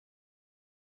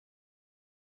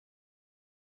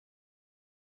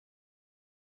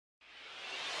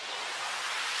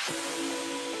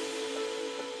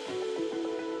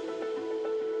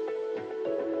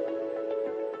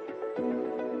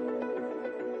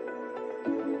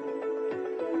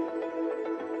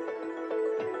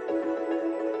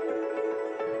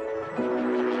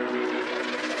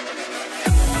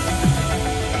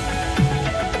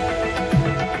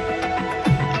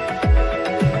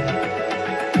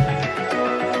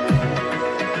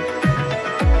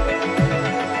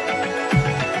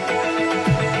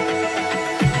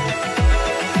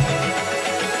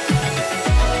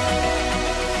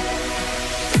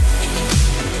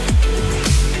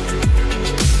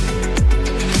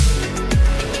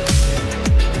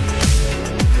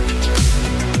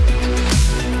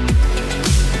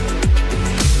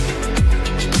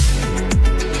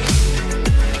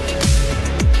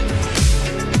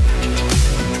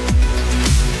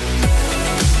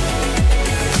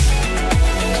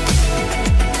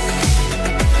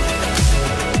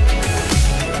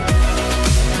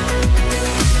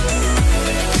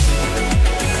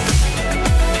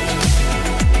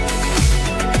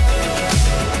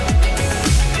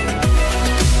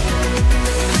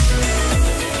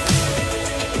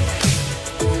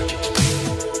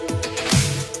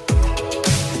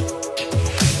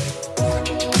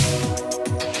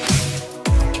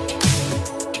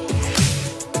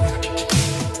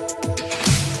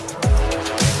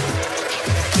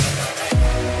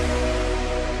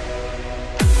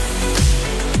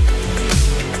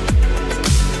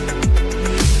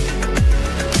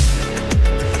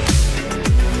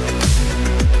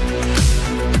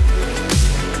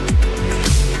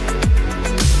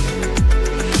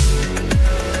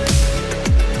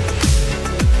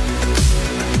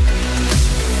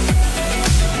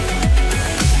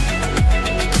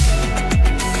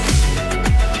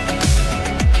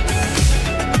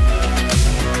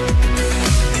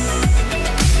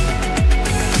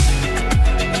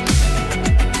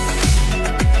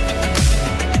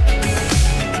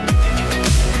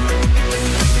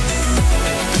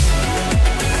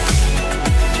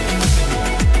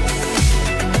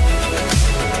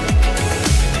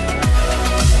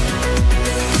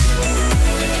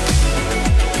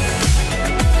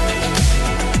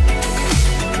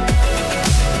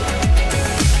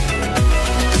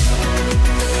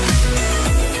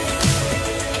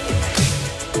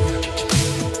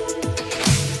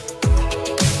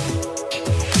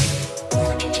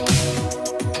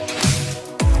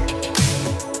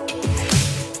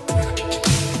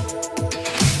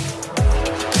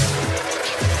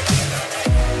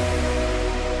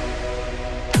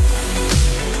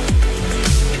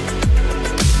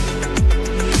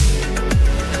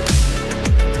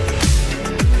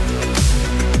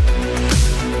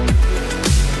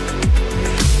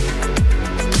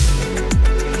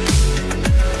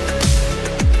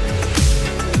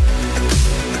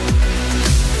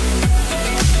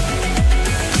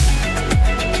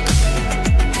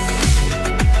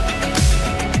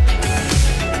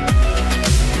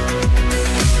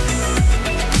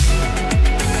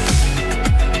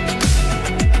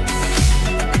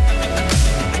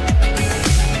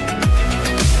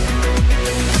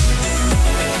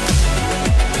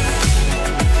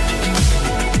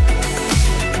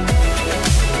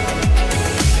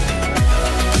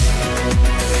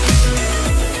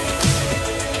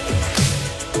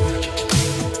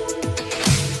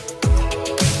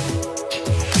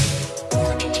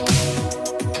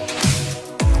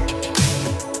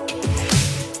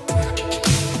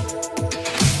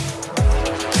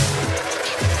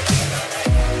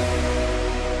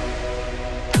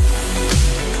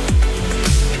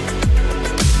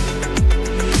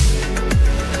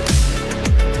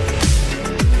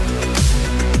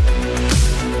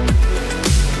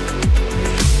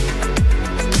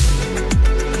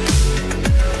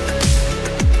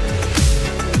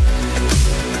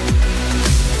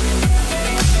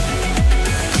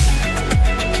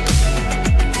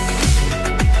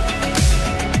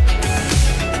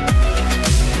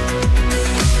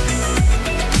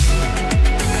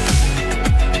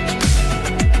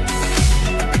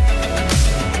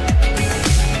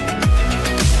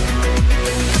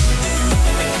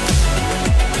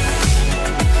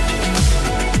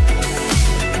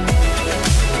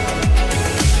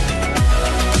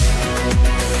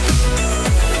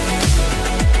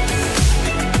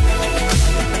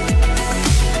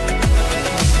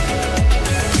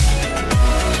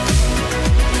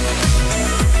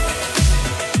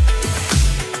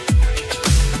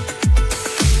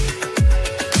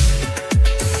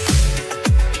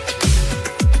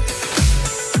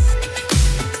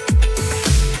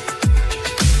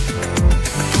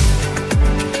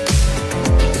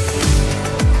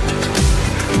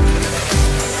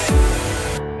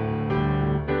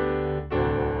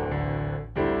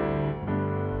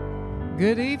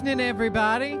evening,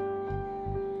 everybody.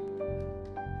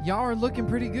 Y'all are looking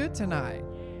pretty good tonight.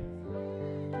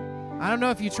 I don't know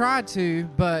if you tried to,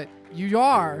 but you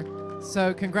are.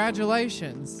 So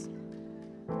congratulations.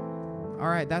 All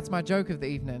right, that's my joke of the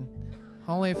evening.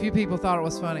 Only a few people thought it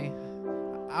was funny.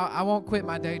 I won't quit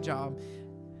my day job.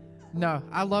 No,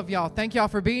 I love y'all. Thank y'all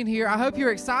for being here. I hope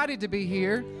you're excited to be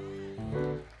here.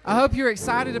 I hope you're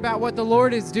excited about what the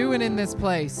Lord is doing in this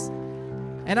place.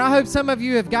 And I hope some of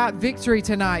you have got victory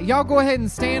tonight. Y'all go ahead and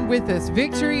stand with us.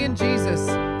 Victory in Jesus.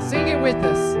 Sing it with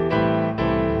us.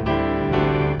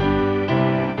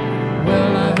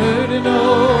 Well, I heard an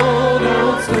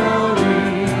old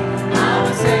story, how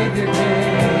a Savior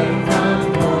came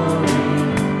from glory,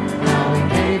 how He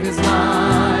gave His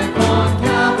life on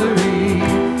Calvary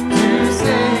to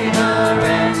save a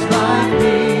wretch like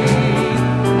me.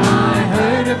 I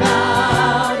heard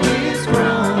about His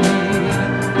groaning,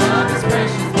 of His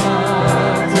precious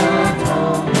blood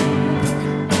atoning,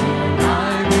 and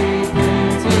I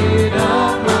repented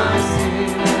of my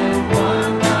sin and won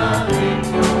the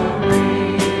victory.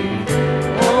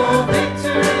 Oh,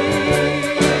 victory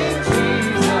in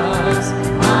Jesus,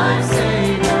 my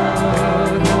Savior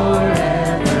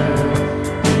forever.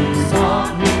 He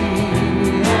sought me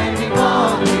and He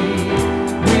bought me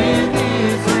with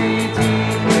His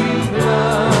redeeming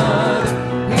blood.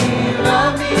 He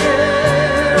loved me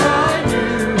ere I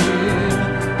knew Him,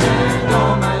 and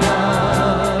all my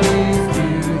love is to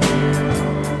Him.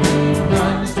 He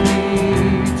plunged me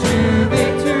to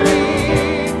victory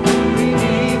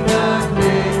beneath the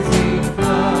cleansing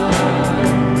flood.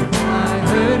 I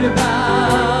heard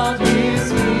about His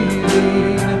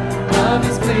healing, of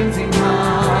His cleansing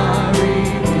power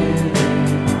revealing,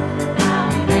 how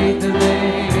He made the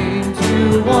lame to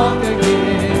walk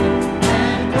again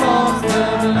and caused the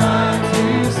blind to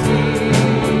see.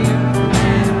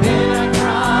 And then I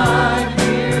cried,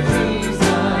 "Dear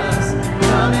Jesus,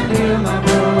 come and heal my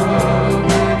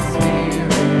broken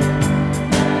spirit."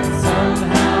 And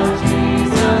somehow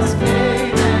Jesus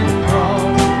came and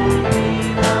called me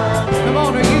the. Come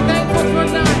on, are you thankful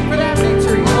tonight for that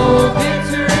victory? Oh,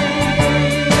 victory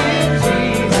in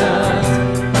Jesus,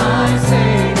 my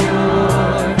Savior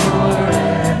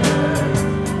forever.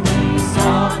 He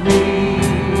sought me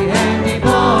and He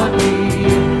bought me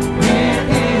with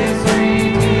His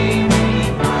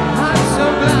redeeming blood. I'm so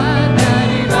glad that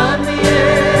He loved me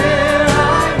ere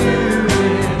I knew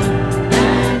Him,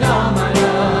 and all my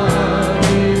love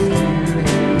is to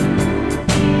Him.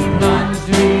 He plunged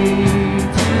me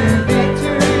to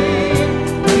victory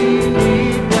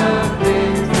beneath the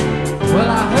cleansing. Well,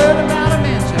 I heard about a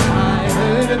mansion. I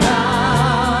heard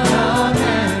about a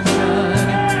mansion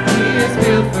He has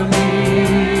built for me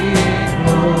in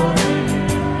glory.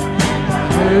 I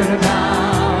heard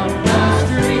about the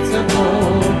streets of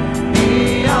gold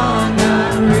beyond the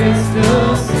crystal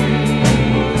sea,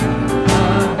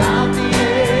 about the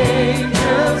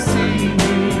angels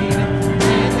singing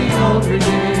and the old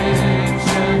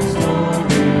redemption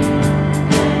story.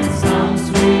 And some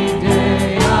sweet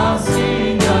day I'll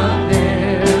sing of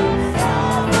them.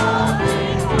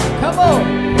 Come on!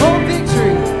 Oh,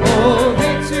 victory! Oh,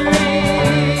 victory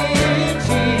in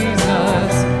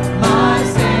Jesus, my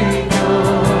Savior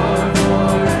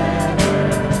forever.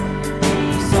 He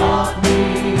sought me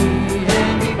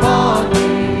and He bought me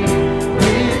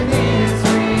with His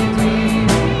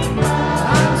redeeming blood.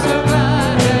 I'm so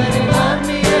glad that He loved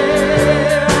me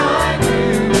ere I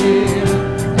knew Him,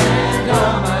 and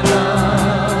all my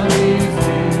love is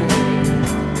to Him.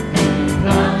 He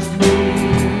plunged me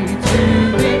to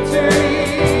victory.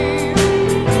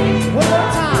 One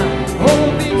more time. Oh,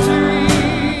 victory,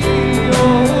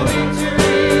 oh,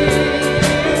 victory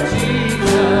in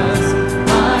Jesus,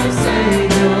 my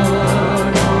Savior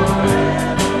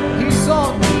forever. He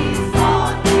sought me,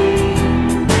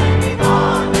 and He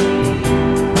bought me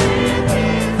with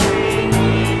His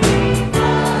redeeming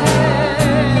blood.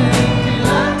 He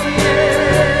loved me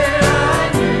ere I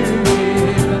knew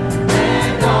Him,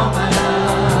 and all my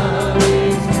love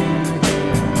is to Him.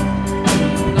 He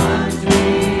plunged me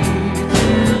to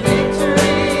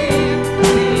victory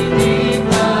beneath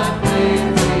the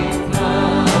cleansing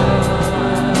flood.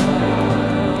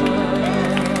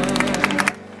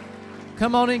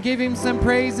 Come on and give Him some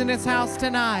praise in His house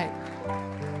tonight.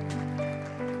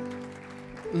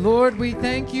 Lord, we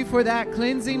thank You for that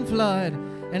cleansing flood.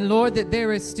 And Lord, that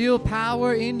there is still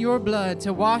power in Your blood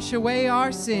to wash away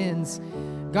our sins,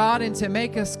 God, and to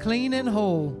make us clean and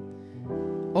whole.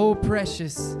 Oh,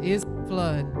 precious is the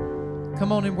flood.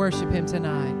 Come on and worship Him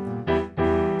tonight.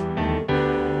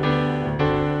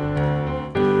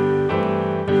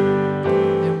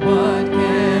 And what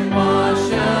can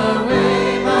wash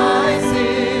away my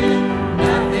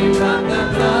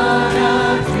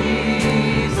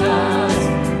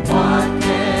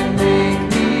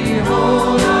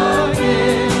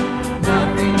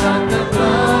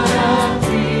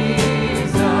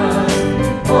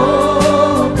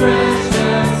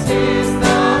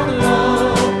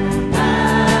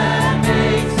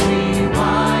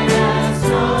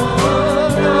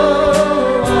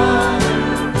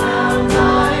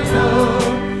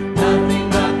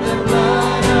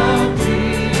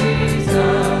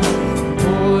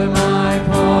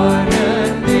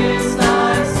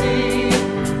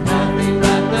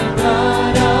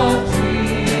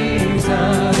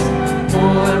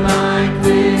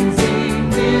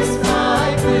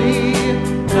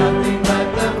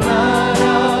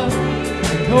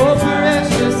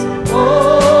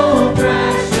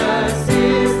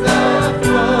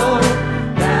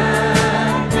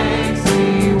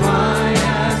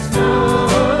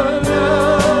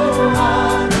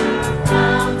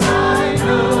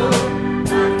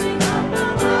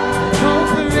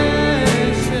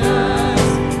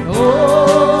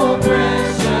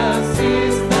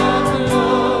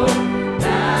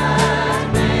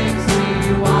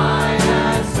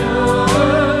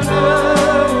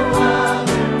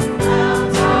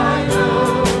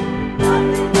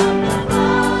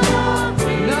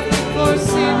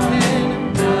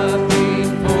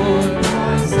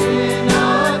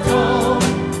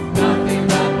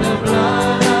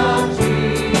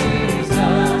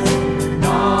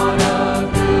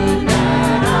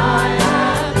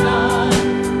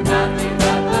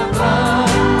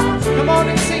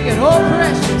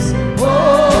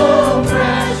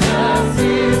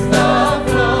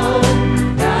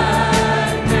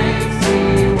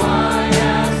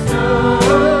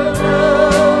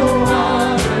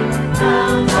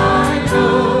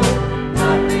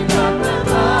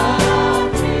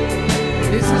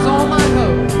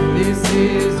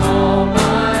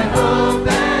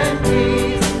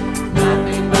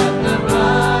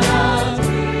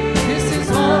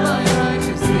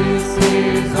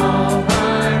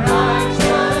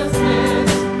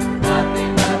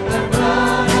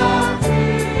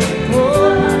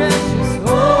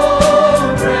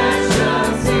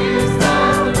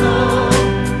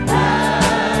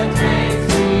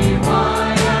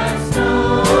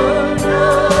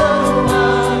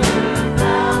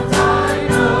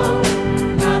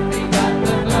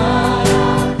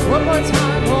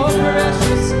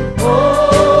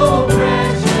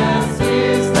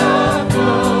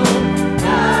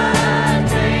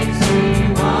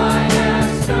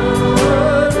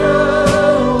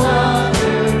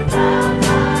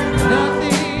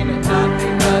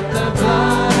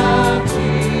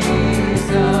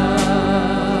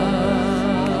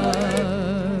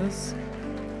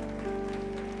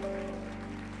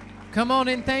on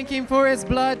and thank Him for His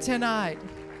blood tonight.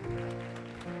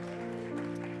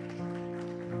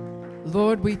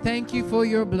 Lord, we thank You for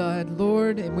Your blood,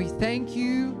 Lord, and we thank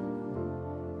You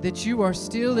that You are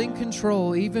still in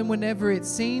control, even whenever it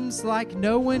seems like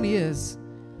no one is.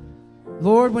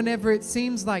 Lord, whenever it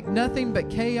seems like nothing but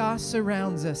chaos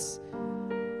surrounds us,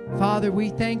 Father, we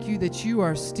thank You that You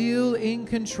are still in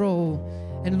control.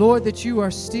 And Lord, that You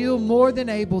are still more than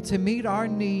able to meet our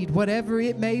need, whatever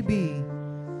it may be.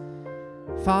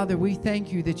 Father, we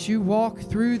thank You that You walk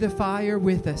through the fire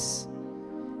with us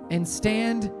and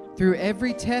stand through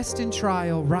every test and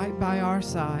trial right by our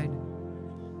side.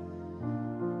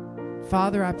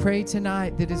 Father, I pray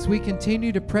tonight that as we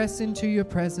continue to press into Your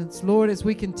presence, Lord, as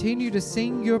we continue to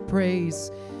sing Your praise,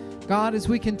 God, as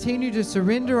we continue to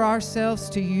surrender ourselves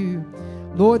to You,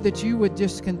 Lord, that You would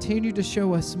just continue to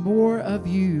show us more of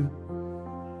You.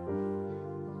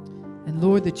 And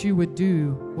Lord, that You would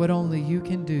do what only You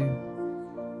can do.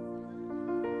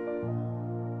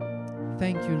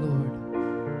 Thank You, Lord.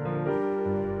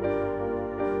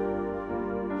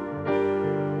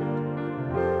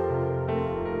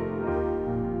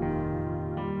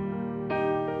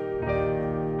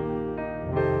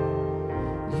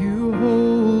 You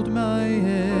hold my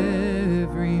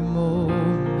every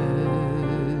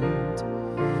moment.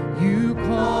 You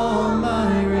calm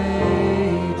my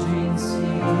raging seas.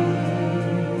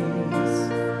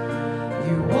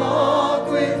 You walk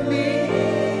with me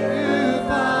through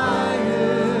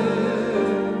fire,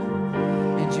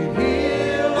 and You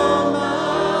heal all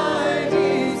my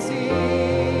disease.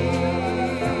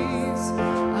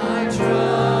 I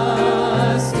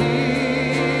trust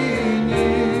in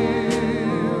You.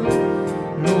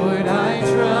 Lord, I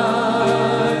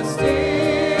trust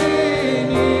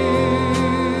in You,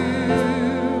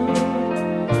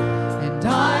 and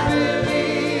I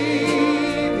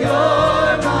believe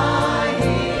You're my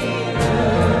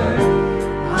healer.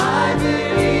 I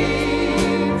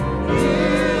believe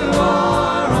You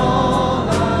are all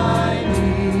I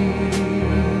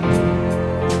need.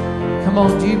 Come on,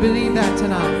 do you believe that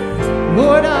tonight?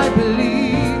 Lord, I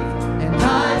believe, and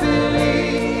I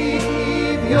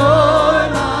believe You're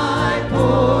my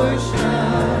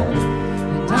portion,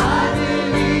 and I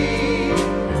believe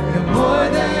You're more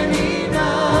than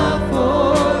enough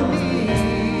for me.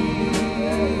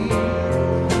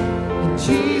 And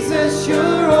Jesus,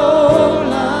 You're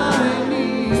all I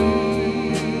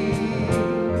need.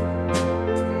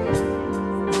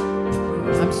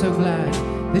 I'm so glad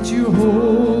that You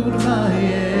hold my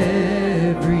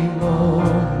every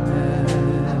moment.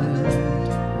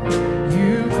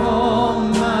 You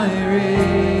calm my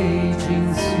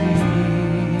raging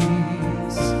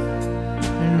seas.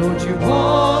 And Lord, You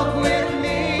walk with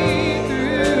me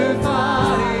through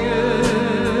fire,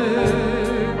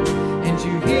 and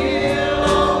You heal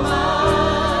all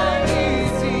my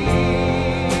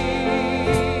disease.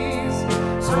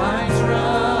 So I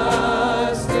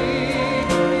trust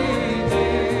in You.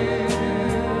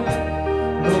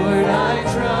 Lord, I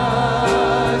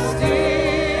trust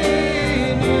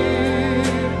in You,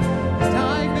 and I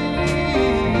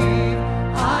believe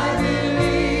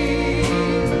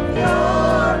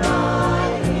You're my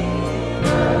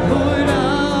healer. Lord, I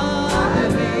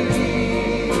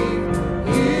believe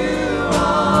You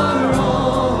are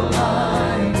all I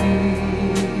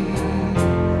need.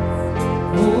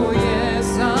 Oh yes,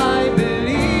 I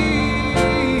believe,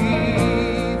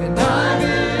 and I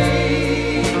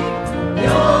believe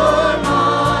You're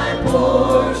my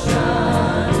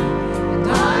portion, and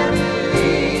I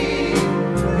believe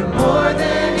You're more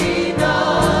than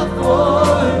enough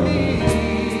for me.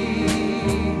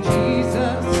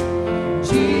 Jesus,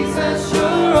 Jesus,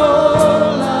 You're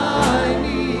all I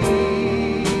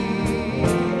need.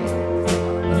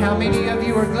 And how many of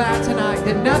you are glad tonight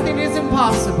that nothing is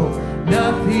impossible?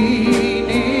 Nothing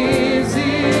is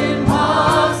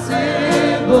impossible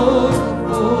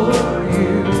for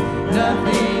You.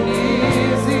 Nothing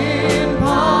is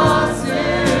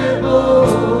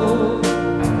impossible.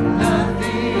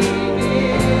 Nothing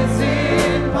is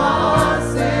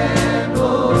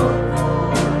impossible.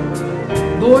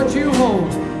 Lord, You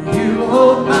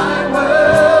hold my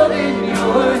world in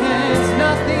Your hands.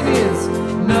 Nothing is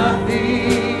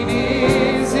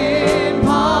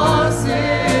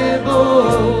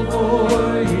impossible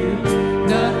for You.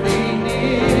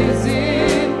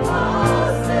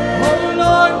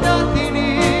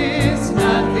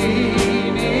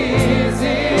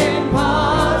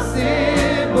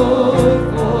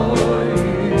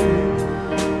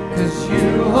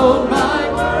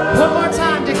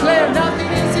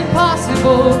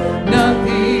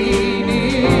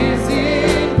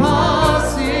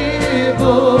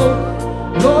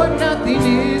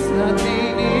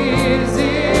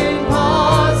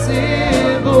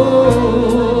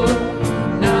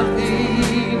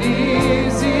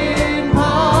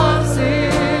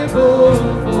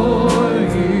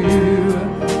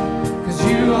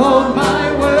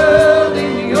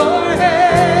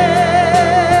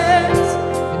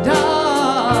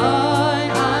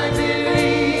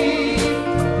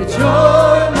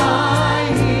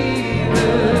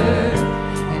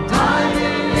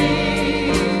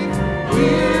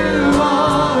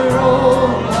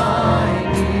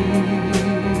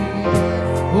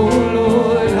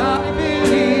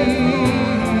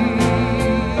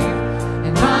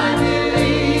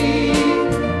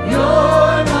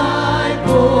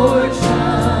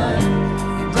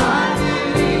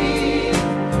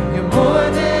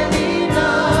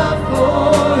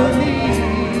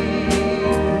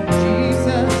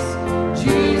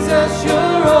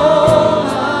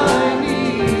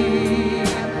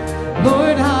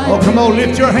 on,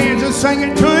 lift your hands and sing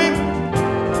it to Him.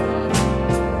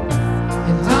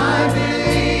 And I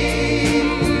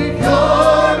believe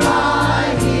You're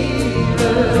my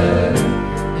healer.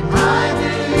 And I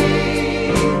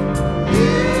believe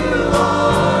You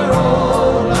are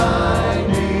all I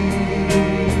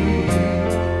need.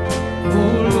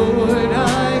 Oh Lord,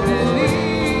 I believe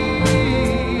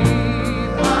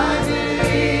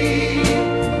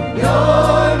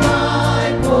You're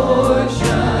my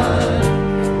portion.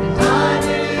 And I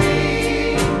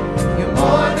believe You're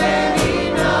more than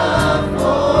enough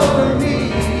for me.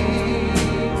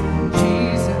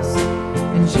 Jesus,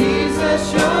 and Jesus,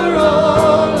 You're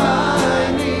all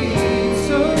I need.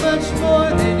 So much more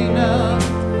than enough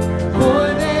for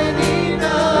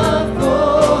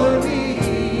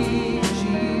me.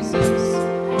 Jesus,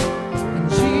 and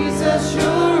Jesus,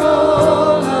 You're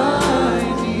all I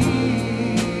need.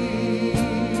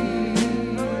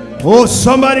 Oh,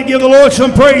 somebody give the Lord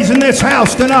some praise in this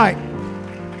house tonight.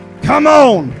 Come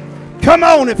on. Come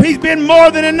on. If He's been more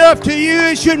than enough to you,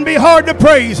 it shouldn't be hard to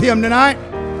praise Him tonight.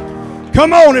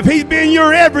 Come on. If He's been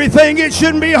your everything, it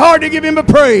shouldn't be hard to give Him a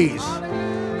praise.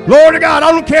 Lord of God,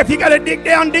 I don't care if you got to dig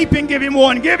down deep and give Him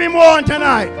one. Give Him one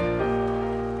tonight.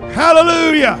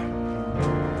 Hallelujah.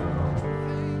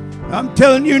 I'm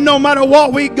telling you, no matter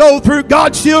what we go through,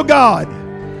 God's still God.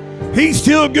 He's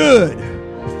still good.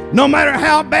 No matter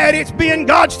how bad it's been,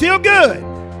 God's still good.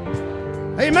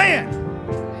 Amen.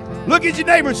 Look at your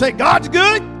neighbor and say, God's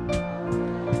good,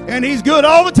 and He's good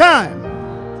all the time.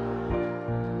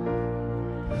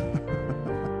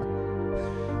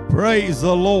 Praise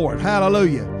the Lord.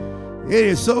 Hallelujah. It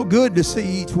is so good to see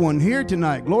each one here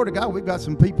tonight. Glory to God, we've got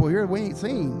some people here we ain't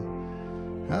seen.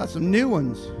 Some new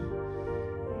ones.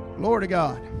 Glory to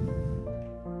God.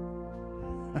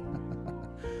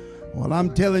 Well,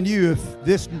 I'm telling you, if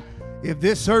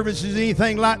this service is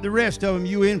anything like the rest of them,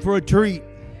 you in for a treat.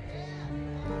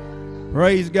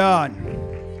 Praise God.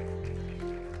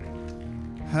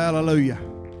 Hallelujah.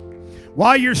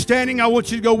 While you're standing, I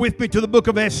want you to go with me to the book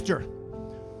of Esther.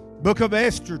 Book of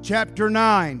Esther, chapter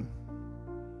 9.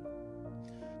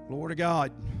 Glory to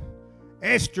God.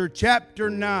 Esther, chapter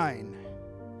 9.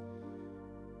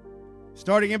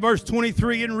 Starting in verse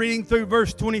 23 and reading through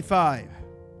verse 25.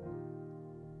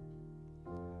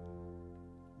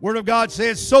 Word of God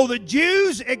says, so the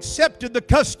Jews accepted the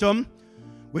custom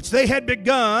which they had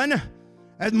begun,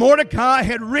 as Mordecai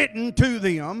had written to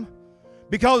them,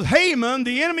 because Haman,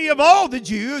 the enemy of all the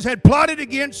Jews, had plotted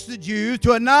against the Jews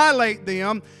to annihilate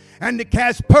them and to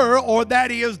cast pur, or that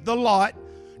is the lot,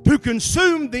 to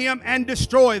consume them and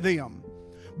destroy them.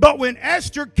 But when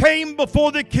Esther came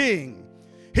before the king,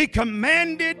 he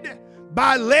commanded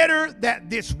by letter that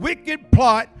this wicked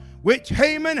plot which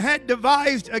Haman had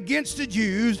devised against the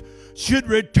Jews should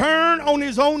return on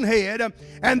his own head,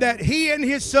 and that he and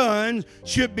his sons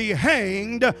should be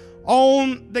hanged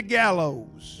on the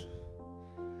gallows.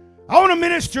 I want to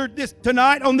minister this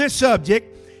tonight on this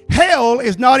subject. Hell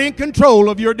is not in control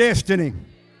of your destiny.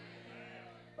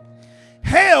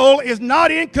 Hell is not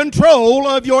in control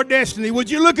of your destiny. Would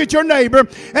you look at your neighbor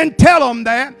and tell them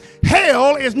that?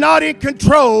 Hell is not in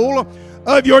control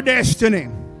of your destiny.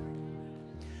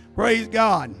 Praise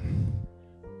God.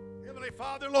 Heavenly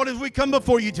Father, Lord, as we come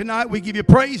before you tonight, we give you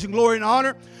praise and glory and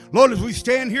honor. Lord, as we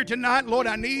stand here tonight, Lord,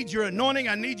 I need your anointing.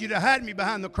 I need you to hide me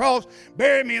behind the cross.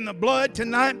 Bury me in the blood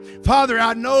tonight. Father,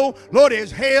 I know, Lord,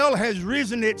 as hell has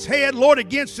risen its head, Lord,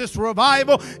 against this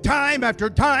revival, time after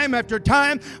time after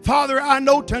time. Father, I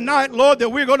know tonight, Lord, that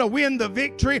we're going to win the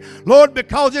victory, Lord,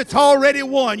 because it's already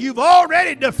won. You've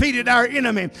already defeated our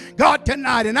enemy, God,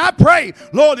 tonight. And I pray,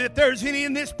 Lord, that there's any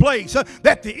in this place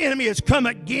that the enemy has come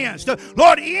against.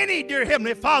 Lord, any, dear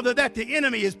Heavenly Father, that the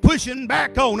enemy is pushing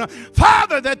back on.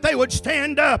 Father, that they would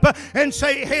stand up and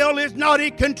say, hell is not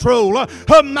in control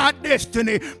of my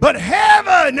destiny, but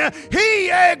heaven,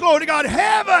 glory to God,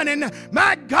 heaven and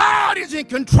my God is in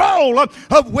control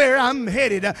of where I'm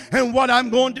headed and what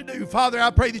I'm going to do. Father, I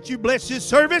pray that you bless this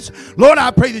service. Lord, I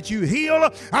pray that you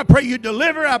heal. I pray you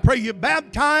deliver. I pray you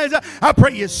baptize. I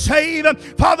pray you save.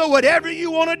 Father, whatever you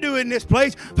want to do in this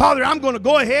place, Father, I'm going to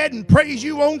go ahead and praise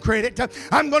you on credit.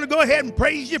 I'm going to go ahead and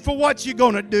praise you for what you're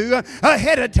going to do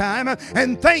ahead of time,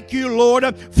 and thank you, Lord,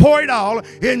 for it all.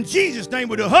 In Jesus' name,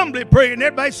 we do humbly pray, and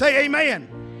everybody say amen.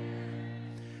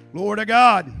 Lord of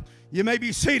God, you may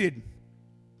be seated.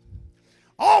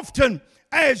 Often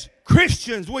as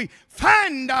Christians, we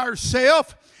find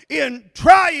ourselves in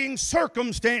trying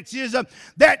circumstances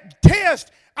that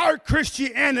test our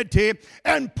Christianity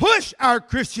and push our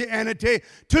Christianity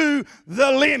to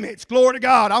the limits. Glory to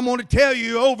God. I'm going to tell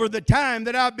you, over the time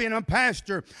that I've been a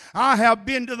pastor, I have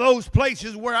been to those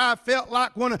places where I felt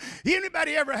like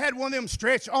anybody ever had one of them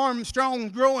stretch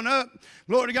Armstrongs growing up?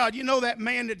 Glory to God. You know that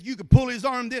man that you could pull his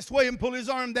arm this way and pull his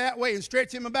arm that way and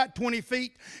stretch him about 20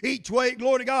 feet each way.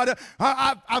 Glory to God.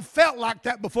 I've felt like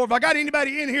that before. If I got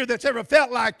anybody in here that's ever felt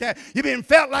like that,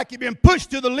 felt like you've been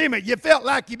pushed to the limit. You felt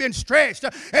like you've been stretched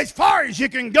as far as you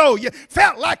can go. You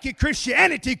felt like your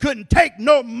Christianity couldn't take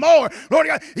no more. Lord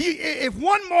God, if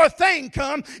one more thing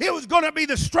come, it was going to be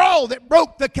the straw that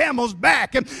broke the camel's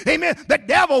back. Amen. The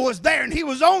devil was there and he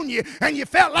was on you, and you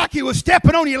felt like he was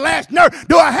stepping on your last nerve.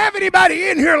 Do I have anybody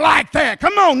in here like that?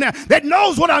 Come on now, that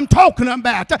knows what I'm talking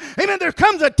about. Amen. There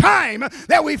comes a time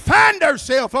that we find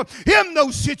ourselves in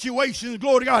those situations.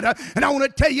 Glory to God. And I want to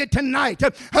tell you tonight,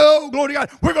 oh, glory to God,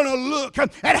 we're going to look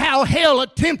at how hell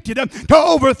attempted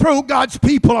to overthrow God's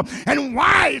people and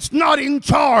why it's not in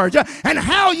charge, and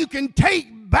how you can take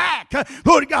back,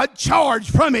 Lord God, charge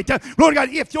from it. Lord God,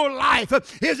 if your life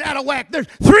is out of whack, there's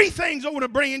three things I want to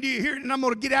bring into you here, and I'm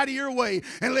going to get out of your way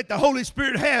and let the Holy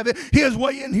Spirit have His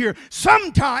way in here.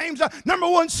 Sometimes, number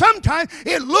one, sometimes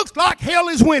it looks like hell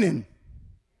is winning.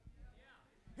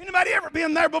 Anybody ever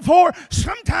been there before?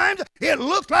 Sometimes it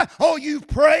looks like, oh, you've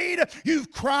prayed,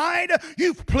 you've cried,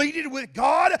 you've pleaded with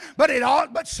God,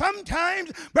 but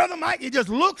sometimes, Brother Mike, it just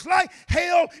looks like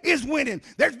hell is winning.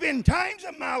 There's been times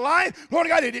in my life, Lord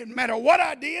God, it didn't matter what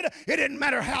I did, it didn't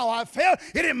matter how I felt,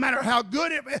 it didn't matter how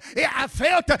good I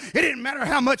felt, it didn't matter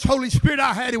how much Holy Spirit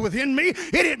I had within me,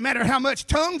 it didn't matter how much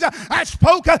tongues I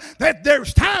spoke, that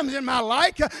there's times in my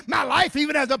life,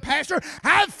 even as a pastor,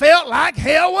 I felt like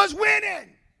hell was winning.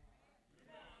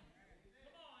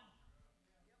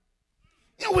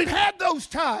 You know, we've had those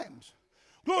times,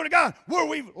 glory to God, where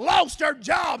we've lost our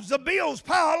jobs, the bills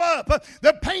pile up,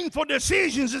 the painful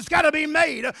decisions that's got to be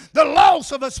made, the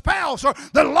loss of a spouse or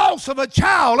the loss of a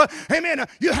child. Amen.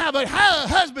 You have a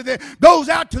husband that goes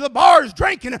out to the bars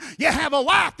drinking. You have a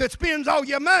wife that spends all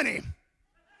your money.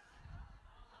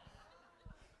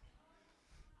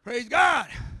 Praise God.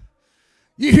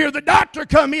 You hear the doctor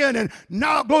come in and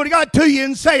knock, glory to God, to you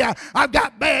and say, I've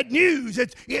got bad news.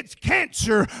 It's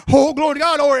cancer, oh, glory to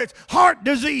God, or it's heart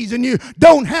disease, and you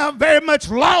don't have very much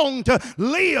long to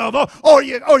live. Or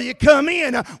you come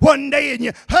in one day and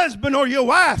your husband or your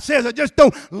wife says, I just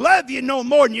don't love you no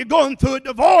more, and you're going through a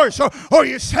divorce, or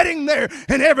you're sitting there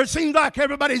and it seems like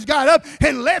everybody's got up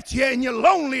and left you, and you're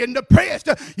lonely and depressed.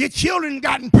 Your children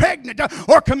gotten pregnant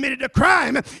or committed a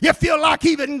crime. You feel like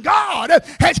even God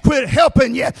has quit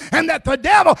helping you, and that the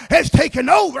devil has taken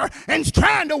over and is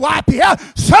trying to wipe you out.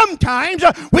 Sometimes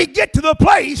we get to the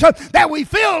place that we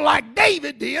feel like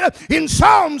David did in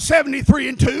Psalm 73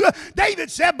 and 2. David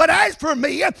said, but as for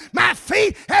me, my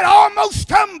feet had almost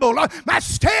stumbled. My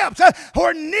steps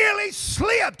were nearly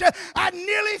slipped. I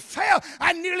nearly fell.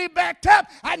 I nearly backed up.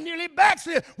 I nearly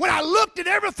backslid. When I looked at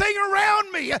everything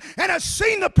around me and I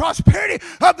seen the prosperity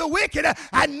of the wicked,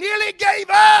 I nearly gave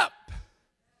up.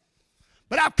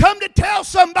 But I've come to tell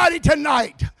somebody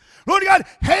tonight, Lord God,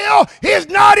 hell is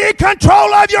not in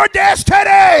control of your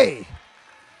destiny.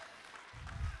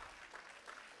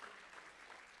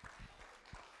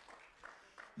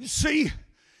 You see,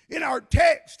 in our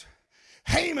text,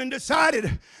 Haman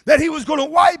decided that he was going to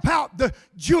wipe out the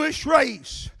Jewish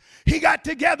race. He got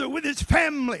together with his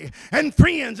family and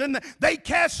friends, and they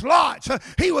cast lots.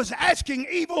 He was asking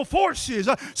evil forces,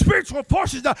 spiritual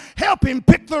forces, to help him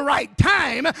pick the right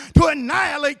time to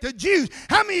annihilate the Jews.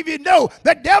 How many of you know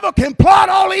the devil can plot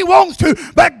all he wants to,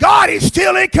 but God is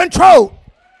still in control?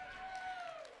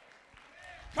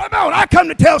 Come on, I come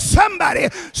to tell somebody,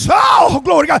 so,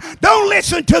 glory to God, don't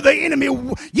listen to the enemy,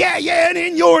 and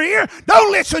in your ear.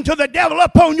 Don't listen to the devil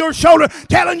up on your shoulder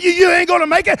telling you ain't going to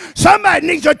make it. Somebody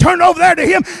needs to turn over there to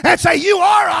him and say, you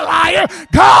are a liar.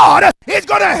 God is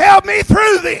going to help me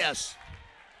through this.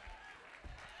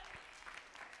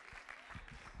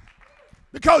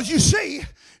 Because you see,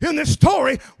 in this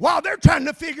story, while they're trying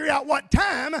to figure out what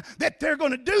time that they're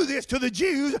going to do this to the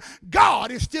Jews,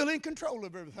 God is still in control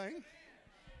of everything.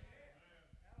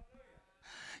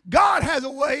 God has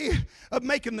a way of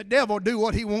making the devil do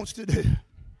what he wants to do.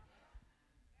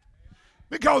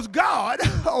 Because God,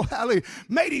 oh hallelujah,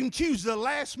 made him choose the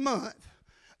last month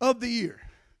of the year.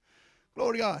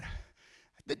 Glory to God.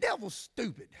 The devil's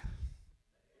stupid.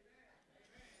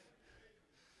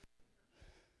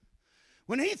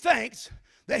 When he thinks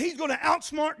that he's going to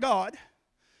outsmart God.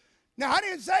 Now, I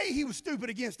didn't say he was stupid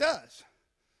against us.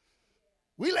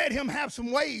 We let him have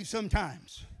some ways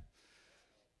sometimes.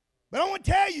 But I want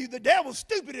to tell you, the devil's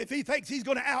stupid if he thinks he's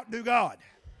going to outdo God.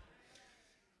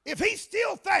 If he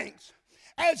still thinks,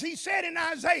 as he said in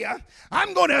Isaiah,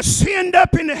 I'm going to ascend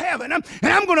up into heaven and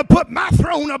I'm going to put my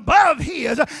throne above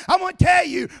his. I want to tell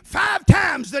you, 5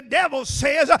 times the devil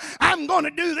says, I'm going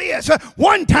to do this.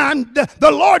 One time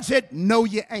the Lord said, no,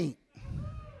 you ain't.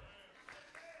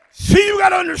 See, you got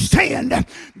to understand,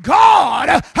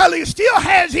 God, hallelujah, still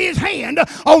has his hand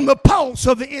on the pulse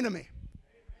of the enemy.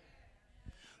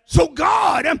 So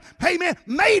God, amen,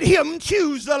 made him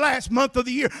choose the last month of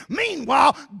the year.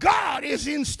 Meanwhile, God is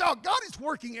installed. God is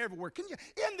working everywhere. Can you,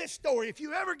 in this story, if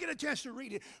you ever get a chance to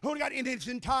read it, in its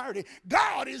entirety,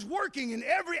 God is working in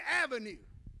every avenue.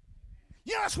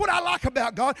 You know, that's what I like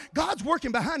about God. God's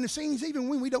working behind the scenes even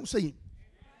when we don't see him.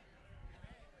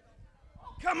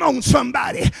 Come on,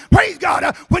 somebody. Praise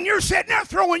God. When you're sitting there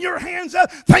throwing your hands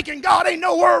up, thinking God ain't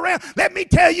nowhere around, let me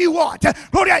tell you what.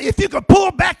 Lord God, if you could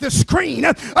pull back the screen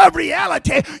of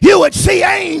reality, you would see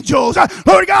angels,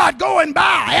 Lord God, going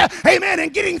by, amen,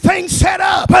 and getting things set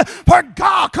up for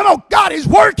God. Come on, God is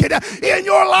working in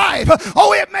your life.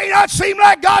 Oh, it may not seem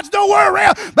like God's nowhere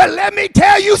around, but let me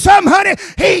tell you something, honey.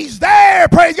 He's there,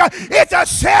 praise God. It's a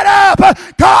setup.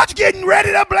 God's getting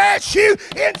ready to bless you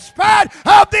in spite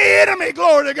of the enemy.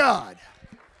 Glory to God.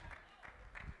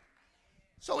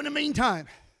 So in the meantime,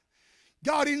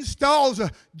 God installs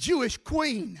a Jewish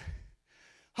queen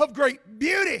of great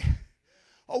beauty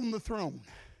on the throne.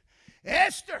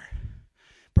 Esther,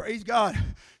 praise God,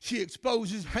 she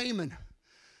exposes Haman.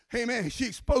 Amen. She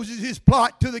exposes his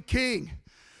plot to the king,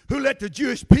 who let the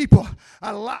Jewish people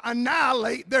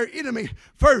annihilate their enemy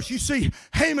first. You see,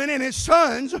 Haman and his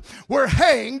sons were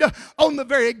hanged on the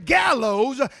very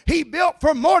gallows he built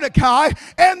for Mordecai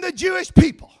and the Jewish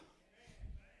people.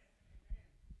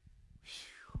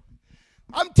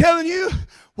 I'm telling you,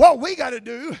 what we got to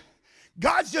do,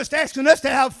 God's just asking us to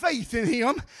have faith in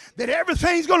him, that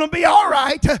everything's going to be all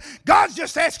right. God's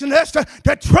just asking us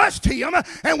to trust him,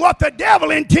 and what the devil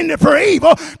intended for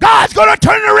evil, God's going to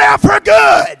turn it around for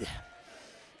good.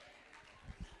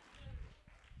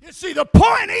 You see, the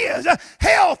point is,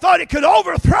 hell thought it could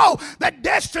overthrow the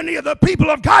destiny of the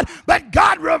people of God, but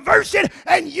God reversed it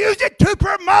and used it to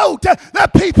promote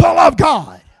the people of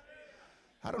God.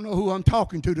 I don't know who I'm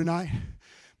talking to tonight,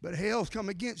 but hell's come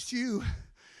against you.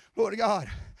 Lord God,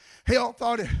 hell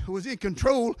thought it was in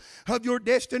control of your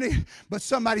destiny, but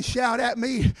somebody shout at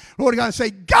me, Lord God, and say,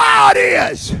 God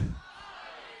is.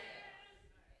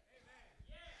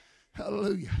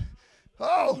 Hallelujah.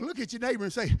 Oh, look at your neighbor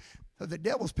and say, the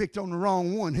devil's picked on the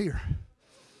wrong one here.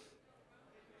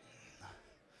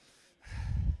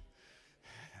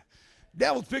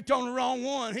 Devil's picked on the wrong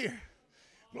one here.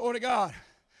 Glory to God.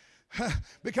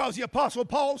 Because the Apostle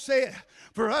Paul said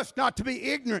for us not to be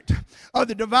ignorant of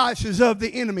the devices of the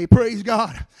enemy. Praise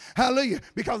God. Hallelujah.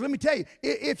 Because let me tell you,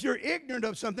 if you're ignorant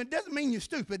of something, it doesn't mean you're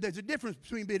stupid. There's a difference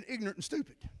between being ignorant and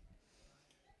stupid.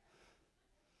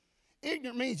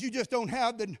 Ignorant means you just don't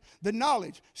have the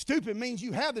knowledge. Stupid means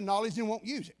you have the knowledge and won't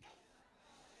use it.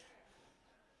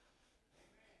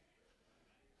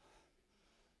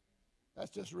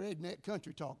 That's just redneck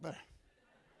country talk there.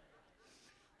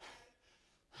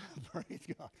 Praise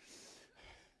God.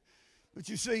 But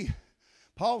you see,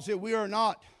 Paul said we are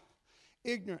not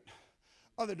ignorant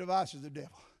of the devices of the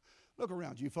devil. Look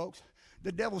around you, folks.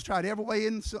 The devil's tried every way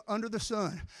under the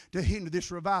sun to hinder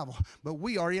this revival, but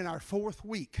we are in our 4th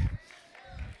week.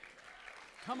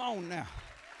 Come on now.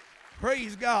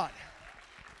 Praise God.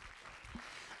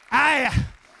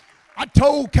 I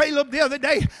told Caleb the other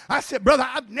day, I said, brother,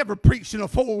 I've never preached in a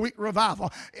 4-week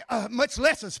revival, much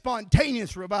less a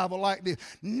spontaneous revival like this.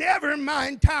 Never in my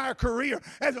entire career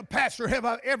as a pastor have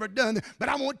I ever done this. But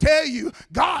I want to tell you,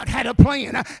 God had a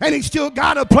plan, and he still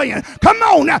got a plan. Come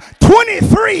on now,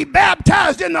 23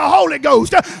 baptized in the Holy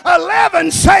Ghost, 11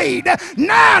 saved,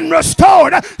 9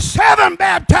 restored, 7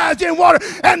 baptized in water.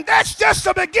 And that's just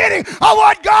the beginning of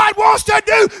what God wants to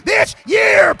do this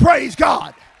year, praise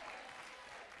God.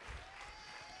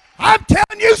 I'm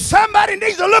telling you, somebody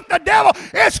needs to look the devil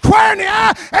square in the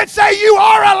eye and say, you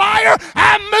are a liar.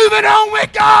 I'm moving on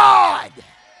with God.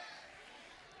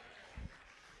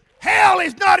 Hell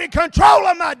is not in control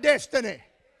of my destiny.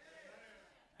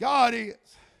 God is.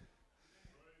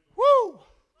 Woo!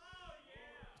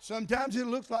 Sometimes it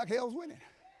looks like hell's winning.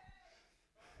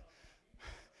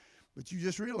 But you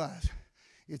just realize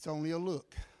it's only a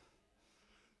look.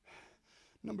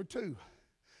 Number 2,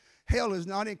 hell is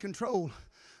not in control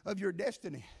of your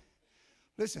destiny.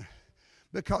 Listen,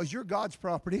 because you're God's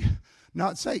property,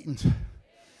 not Satan's.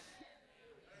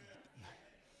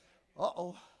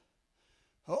 Uh-oh.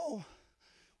 Oh,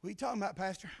 what are you talking about,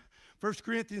 Pastor? 1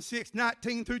 Corinthians 6,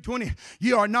 19 through 20.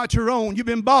 You are not your own. You've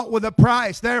been bought with a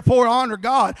price. Therefore, honor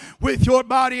God with your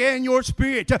body and your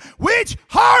spirit, which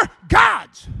are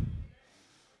God's.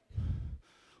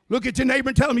 Look at your neighbor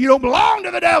and tell him you don't belong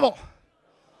to the devil.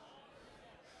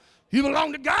 You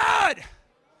belong to God.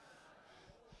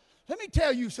 Let me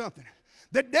tell you something.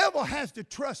 The devil has to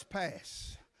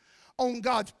trespass on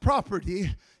God's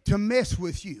property to mess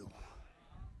with you.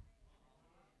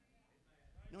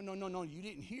 No, you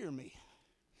didn't hear me.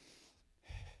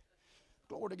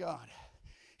 Glory to God.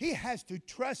 He has to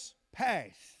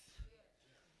trespass.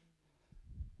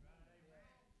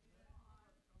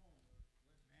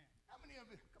 How many of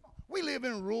you, come on, we live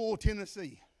in rural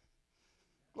Tennessee.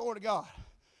 Glory to God.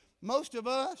 Most of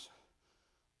us,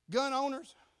 gun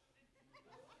owners,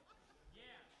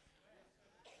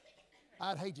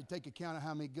 I'd hate to take account of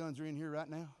how many guns are in here right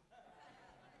now.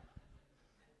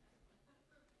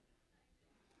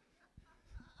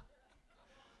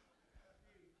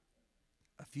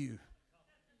 A few.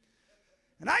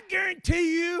 And I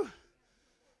guarantee you,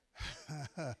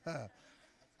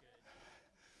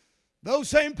 those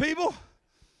same people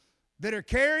that are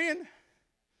carrying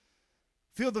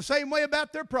feel the same way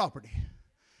about their property.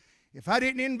 If I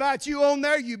didn't invite you on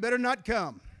there, you better not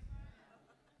come.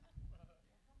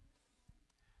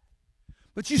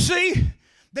 But you see,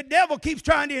 the devil keeps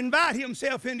trying to invite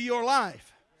himself into your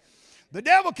life. The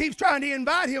devil keeps trying to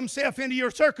invite himself into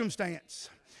your circumstance.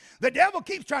 The devil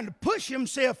keeps trying to push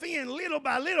himself in little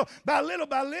by little,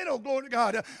 glory to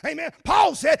God. Amen.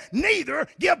 Paul said, neither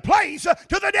give place to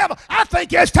the devil. I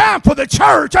think it's time for the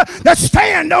church to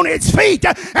stand on its feet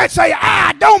and say,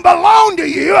 I don't belong to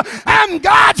you. I'm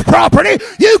God's property.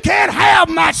 You can't have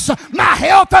my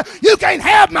health. You can't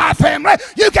have my family.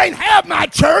 You can't have my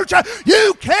church.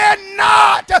 You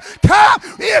cannot come.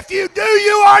 If you do,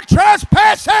 you are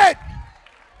trespassing.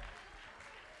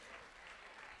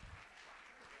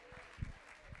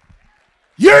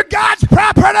 You're God's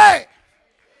property.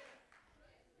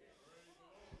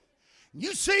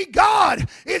 You see, God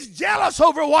is jealous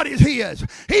over what is His.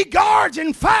 He guards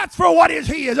and fights for what is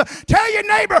His. Tell your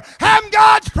neighbor, I'm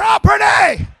God's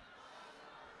property.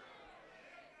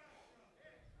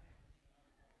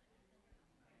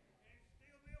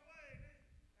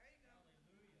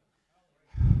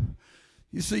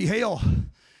 You see, hell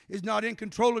is not in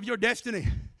control of your destiny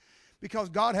because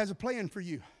God has a plan for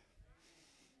you.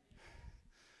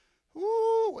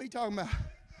 Ooh, what are you talking about?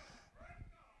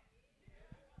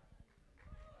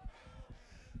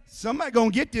 Somebody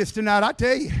gonna get this tonight, I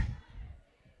tell you.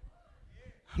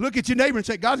 Look at your neighbor and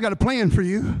say, God's got a plan for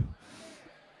you.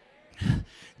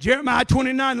 Jeremiah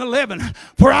 29:11.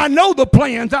 For I know the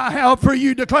plans I have for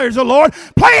you, declares the Lord.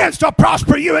 Plans to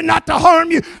prosper you and not to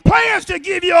harm you. Plans to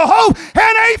give you a hope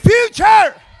and a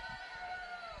future.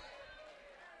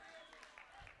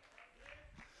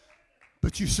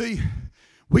 But you see,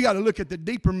 we got to look at the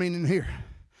deeper meaning here.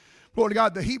 Glory to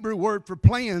God, the Hebrew word for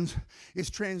plans is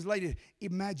translated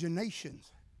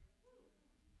imaginations.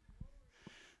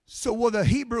 So with the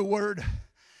Hebrew word,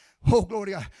 oh glory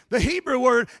to God, the Hebrew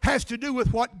word has to do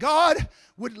with what God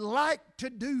would like to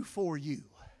do for you.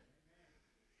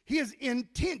 His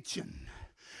intention.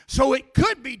 So it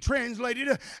could be translated,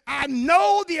 I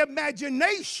know the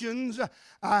imaginations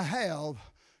I have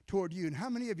toward you. And how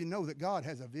many of you know that God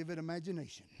has a vivid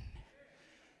imagination?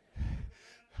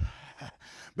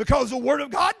 Because the Word of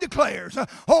God declares,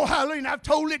 oh hallelujah, and I've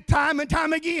told it time and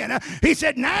time again. He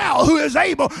said, now who is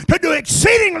able to do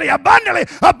exceedingly abundantly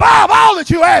above all that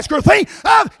you ask or think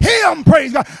of Him,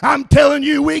 praise God. I'm telling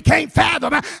you, we can't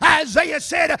fathom. Isaiah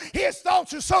said His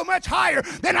thoughts are so much higher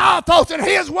than our thoughts and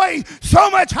His ways so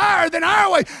much higher than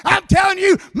our ways. I'm telling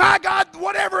you, my God,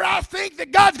 whatever I think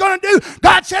that God's going to do,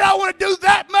 God said I want to do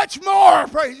that much more,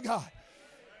 praise God.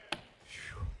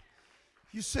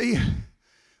 You see,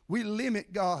 we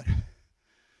limit God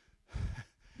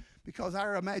because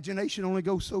our imagination only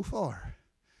goes so far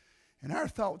and our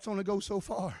thoughts only go so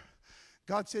far.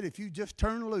 God said, if you just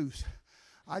turn loose,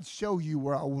 I'd show you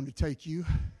where I want to take you.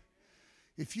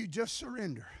 If you just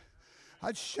surrender,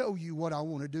 I'd show you what I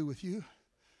want to do with you.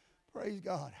 Praise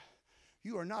God.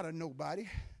 You are not a nobody.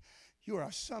 You are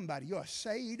a somebody. You're a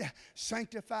saved,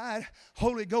 sanctified,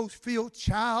 Holy Ghost-filled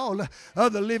child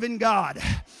of the living God.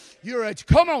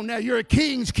 Come on now, you're a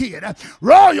king's kid.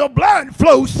 Royal blood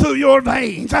flows through your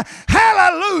veins.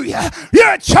 Hallelujah.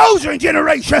 You're a chosen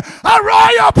generation, a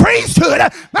royal priesthood.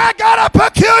 My God, a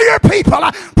peculiar people.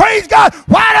 Praise God.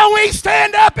 Why don't we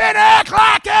stand up and act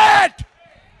like it?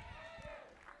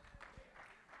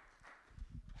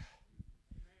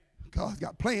 God's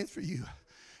got plans for you.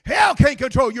 Hell can't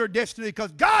control your destiny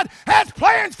because God has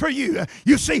plans for you.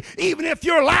 You see, even if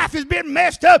your life has been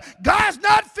messed up, God's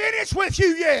not finished with you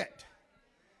yet.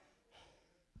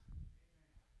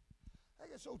 I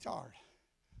get so tired.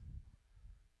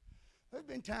 There's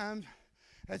been times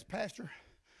as pastor,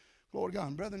 glory to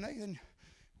God, Brother Nathan,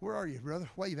 where are you, brother?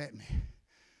 Wave at me.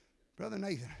 Brother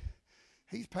Nathan,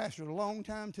 he's pastored a long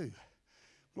time too.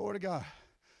 Glory to God.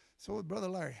 So is Brother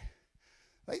Larry.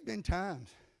 There's been times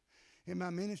in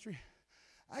my ministry,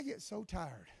 I get so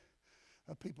tired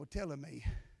of people telling me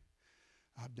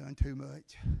I've done too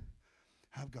much.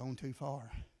 I've gone too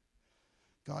far.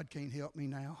 God can't help me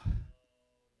now.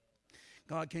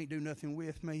 God can't do nothing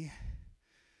with me.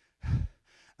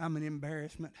 I'm an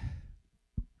embarrassment.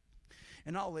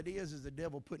 And all it is the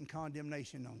devil putting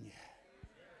condemnation on you.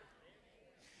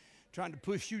 Trying to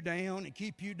push you down and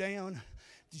keep you down.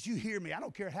 Did you hear me? I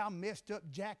don't care how messed up,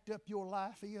 jacked up your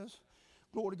life is.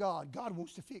 Glory to God. God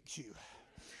wants to fix you.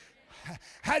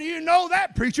 How do you know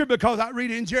that, preacher? Because I read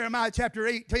it in Jeremiah chapter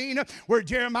 18 where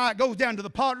Jeremiah goes down to the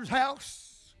potter's house.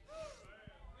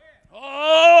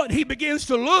 Oh, and he begins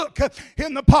to look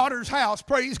in the potter's house,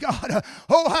 praise God.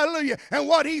 Oh, hallelujah. And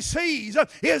what he sees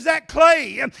is that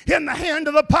clay in the hand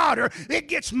of the potter. It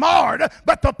gets marred,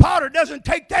 but the potter doesn't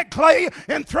take that clay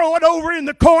and throw it over in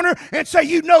the corner and say,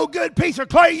 you no good piece of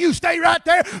clay, you stay right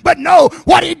there. But no,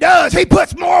 what he does, he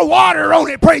puts more water on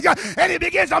it, praise God, and he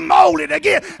begins to mold it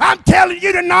again. I'm telling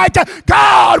you tonight,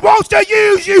 God wants to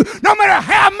use you no matter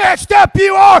how messed up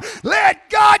you are. Let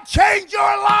God change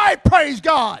your life, praise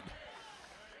God.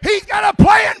 He's got a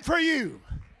plan for you.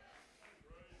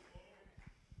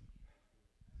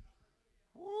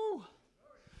 Woo.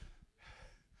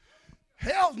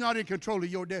 Hell's not in control of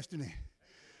your destiny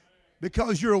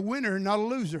because you're a winner, not a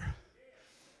loser.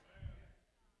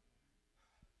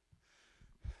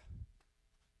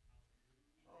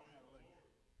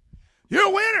 You're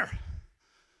a winner,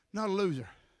 not a loser.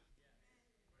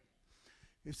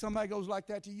 If somebody goes like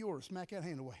that to you, or smack that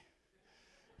hand away.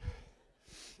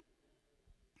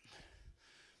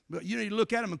 But you need to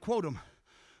look at them and quote them.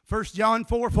 1 John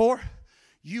 4:4.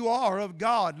 You are of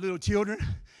God, little children,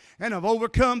 and have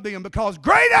overcome them, because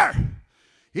greater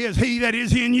is he that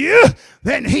is in you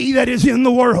than he that is in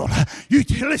the world. You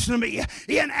listen to me.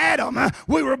 In Adam,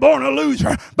 we were born a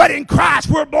loser, but in Christ,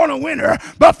 we're born a winner.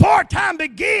 Before time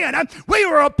began, we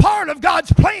were a part of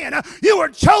God's plan. You were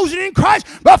chosen in Christ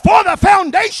before the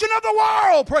foundation of the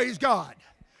world. Praise God.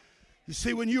 You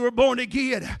see, when you were born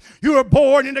again, you were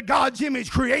born into God's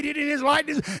image, created in his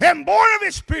likeness, and born of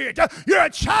his spirit. You're a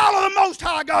child of the Most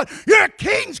High God. You're a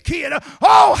king's kid.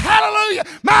 Oh, hallelujah.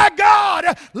 My God.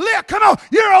 Come on.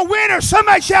 You're a winner.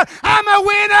 Somebody shout, I'm a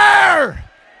winner.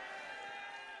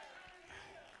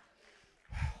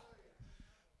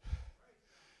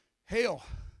 Hell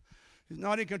is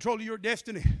not in control of your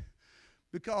destiny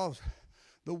because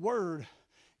the word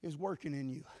is working in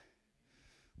you.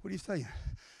 What are you saying?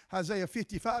 Isaiah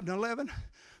 55:11,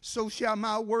 so shall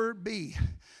my word be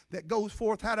that goes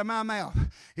forth out of my mouth.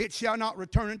 It shall not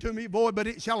return unto me void, but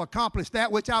it shall accomplish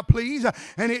that which I please,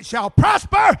 and it shall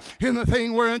prosper in the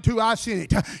thing whereunto I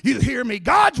sent it. You hear me?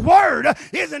 God's word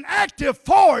is an active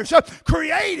force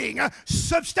creating,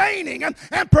 sustaining,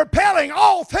 and propelling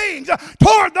all things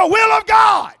toward the will of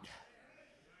God.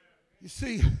 You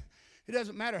see, it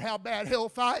doesn't matter how bad hell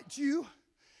fights you.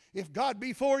 If God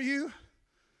be for you,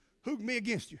 who can be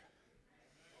against you?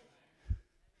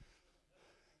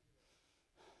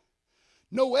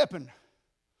 No weapon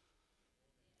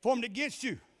formed against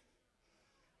you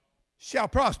shall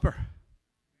prosper.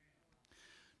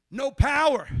 No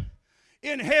power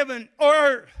in heaven or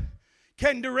earth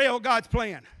can derail God's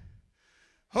plan.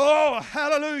 Oh,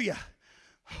 hallelujah.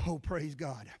 Oh, praise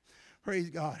God. Praise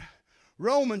God.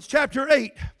 Romans chapter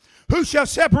 8. Who shall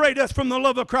separate us from the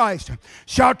love of Christ?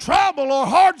 Shall trouble or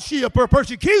hardship or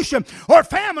persecution or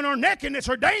famine or nakedness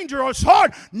or danger or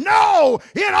sword? No,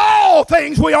 in all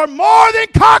things we are more than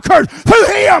conquerors through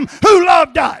him who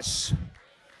loved us.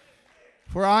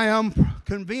 For I am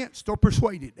convinced or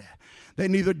persuaded that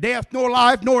neither death nor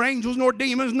life, nor angels, nor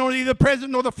demons, nor neither the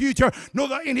present nor the future, nor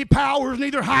any powers,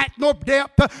 neither height nor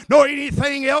depth, nor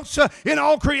anything else in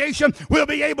all creation will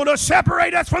be able to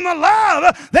separate us from the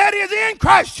love that is in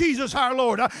Christ Jesus our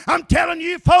Lord. I'm telling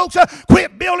you, folks,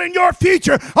 quit building your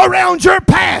future around your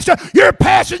past. Your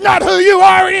past is not who you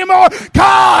are anymore.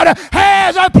 God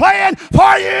has a plan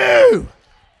for you.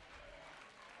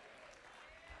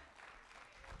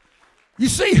 You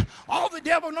see, all the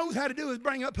devil knows how to do is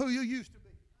bring up who you used to be.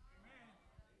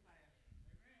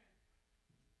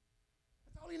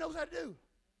 That's all he knows how to do.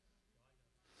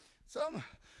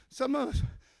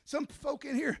 Some folk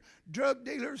in here, drug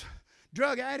dealers,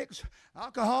 drug addicts,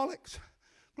 alcoholics,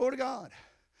 glory to God,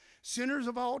 sinners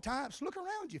of all types. Look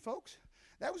around you, folks.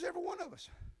 That was every one of us.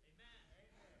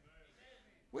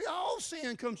 We all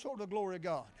sin come short of the glory of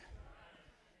God.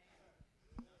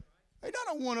 Ain't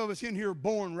not one of us in here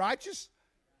born righteous.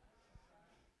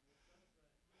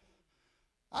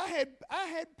 I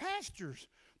had pastors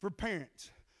for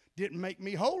parents. Didn't make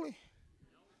me holy.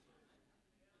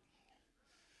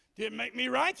 Didn't make me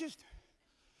righteous.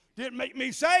 Didn't make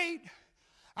me saved.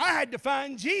 I had to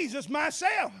find Jesus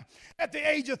myself at the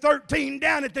age of 13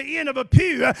 down at the end of a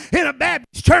pew in a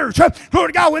Baptist church. Glory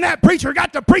to God, when that preacher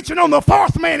got to preaching on the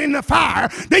fourth man in the fire,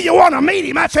 do you want to meet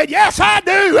him? I said, yes, I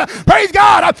do. Praise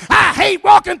God. I hate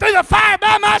walking through the fire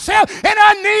by myself, and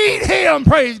I need him.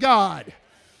 Praise God.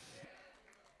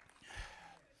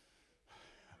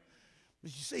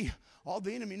 But you see, all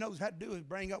the enemy knows how to do is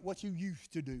bring up what you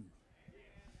used to do.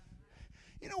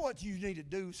 You know what you need to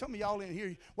do? Some of y'all in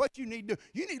here, what you need to do,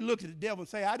 you need to look at the devil and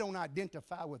say, I don't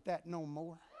identify with that no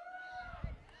more.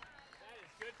 That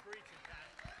is good preaching,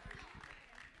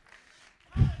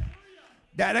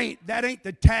 That ain't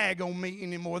the tag on me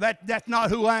anymore. That's not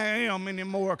who I am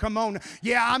anymore. Come on.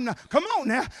 Yeah, I'm not. Come on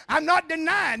now. I'm not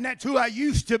denying that's who I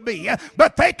used to be.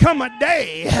 But there came a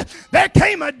day,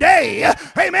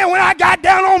 amen, when I got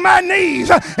down on my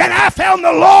knees and I found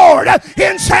the Lord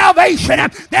in salvation.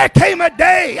 There came a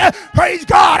day, praise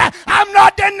God, I'm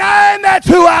not denying that's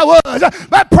who I was.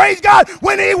 But praise God,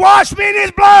 when he washed me in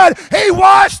his blood, he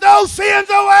washed those sins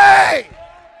away.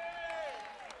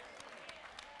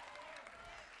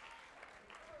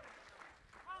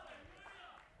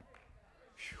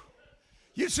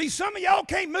 You see, some of y'all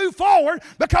can't move forward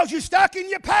because you're stuck in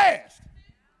your past.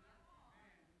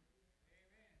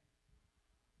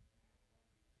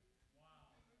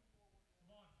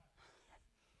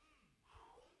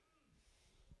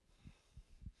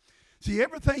 See,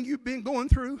 everything you've been going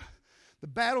through, the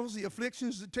battles, the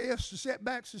afflictions, the tests, the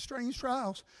setbacks, the strange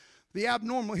trials, the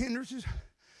abnormal hindrances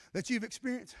that you've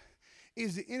experienced,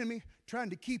 is the enemy trying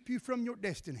to keep you from your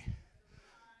destiny.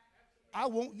 I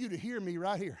want you to hear me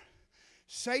right here.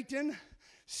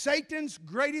 Satan's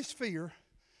greatest fear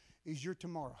is your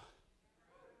tomorrow.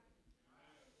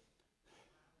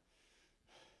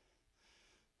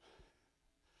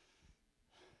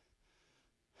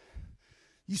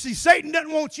 You see, Satan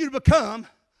doesn't want you to become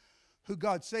who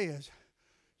God says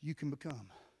you can become.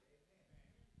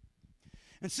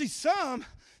 And see, some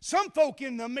folk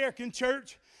in the American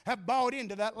church have bought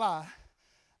into that lie.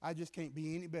 I just can't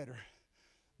be any better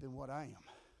than what I am.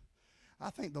 I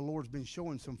think the Lord's been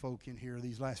showing some folk in here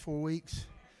these last 4 weeks.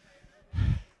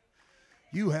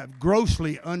 You have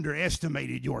grossly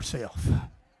underestimated yourself.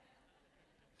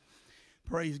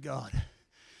 Praise God.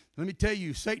 Let me tell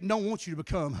you, Satan don't want you to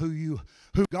become who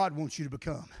God wants you to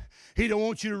become. He don't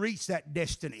want you to reach that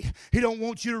destiny. He don't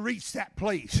want you to reach that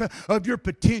place of your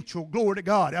potential. Glory to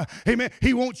God. Amen.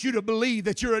 He wants you to believe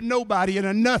that you're a nobody and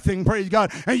a nothing, praise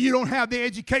God, and you don't have the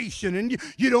education and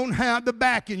you don't have the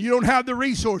backing. You don't have the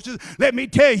resources. Let me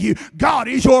tell you, God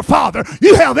is your Father.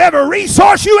 You have every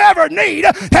resource you ever need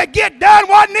to get done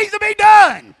what needs to be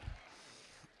done.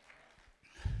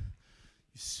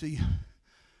 You see,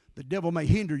 the devil may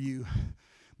hinder you,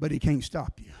 but he can't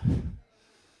stop you.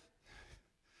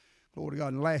 Glory to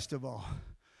God. And last of all,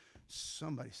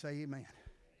 somebody say amen.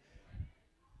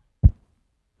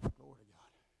 Glory to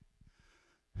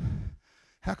God.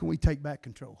 How can we take back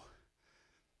control?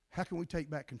 How can we take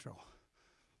back control?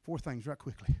 4 things right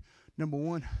quickly. Number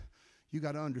 1, you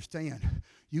got to understand,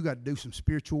 you got to do some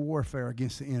spiritual warfare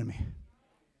against the enemy.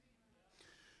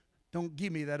 Don't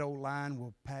give me that old line,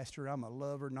 well, Pastor, I'm a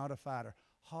lover, not a fighter.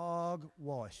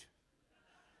 Hogwash.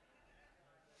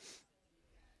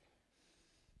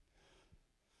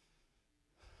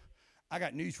 I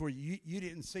got news for you. You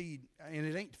didn't see, and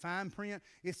it ain't fine print.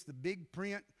 It's the big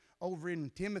print over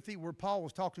in Timothy where Paul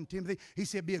was talking to Timothy. He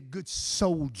said, be a good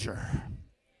soldier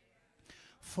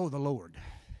for the Lord.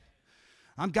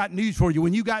 I've got news for you.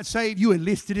 When you got saved, you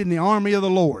enlisted in the army of the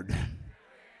Lord.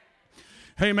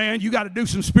 Hey, man, you got to do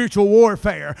some spiritual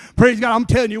warfare. Praise God. I'm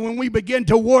telling you, when we begin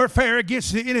to warfare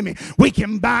against the enemy, we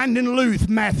can bind and loose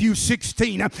Matthew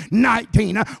 16,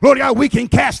 19. Lord God, we can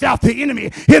cast out the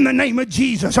enemy in the name of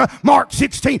Jesus. Mark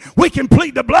 16. We can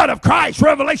plead the blood of Christ.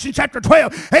 Revelation chapter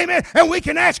 12. Amen. And we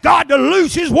can ask God to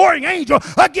loose his warring angel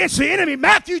against the enemy.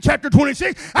 Matthew chapter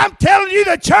 26. I'm telling you,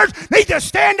 the church needs to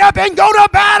stand up and go to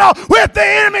battle with the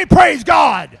enemy. Praise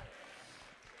God.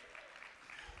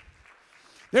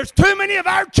 There's too many of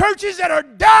our churches that are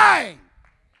dying.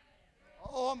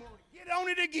 Oh, I'm going to get on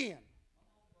it again.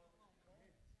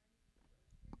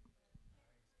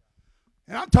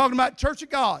 And I'm talking about Church of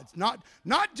Gods, not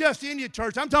just Indian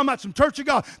church. I'm talking about some Church of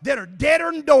God that are deader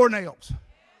than doornails.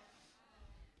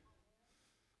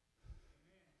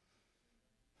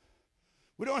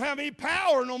 We don't have any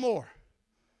power no more.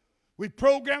 We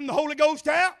programmed the Holy Ghost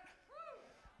out.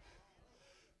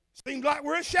 Seems like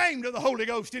we're ashamed of the Holy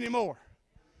Ghost anymore.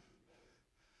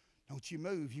 Don't you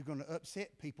move. You're going to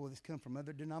upset people that come from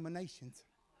other denominations.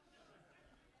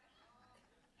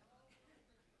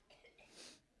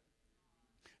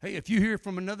 Hey, if you hear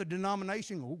from another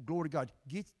denomination, oh, glory to God,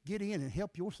 get in and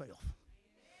help yourself.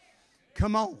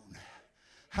 Come on.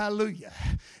 Hallelujah.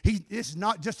 This is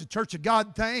not just a Church of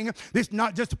God thing. This is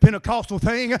not just a Pentecostal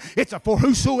thing. It's a for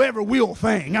whosoever will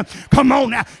thing. Come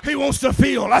on now. He wants to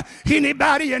feel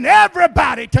anybody and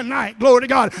everybody tonight. Glory to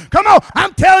God. Come on.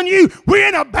 I'm telling you, we're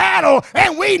in a battle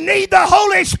and we need the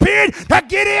Holy Spirit to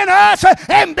get in us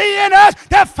and be in us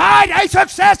to fight a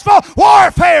successful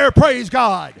warfare. Praise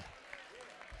God.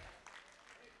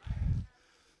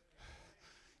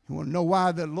 You want to know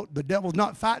why the devil's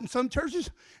not fighting some churches?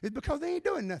 It's because they ain't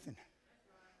doing nothing.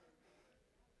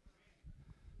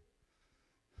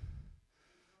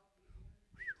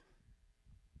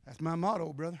 That's my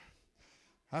motto, brother.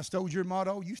 I stole your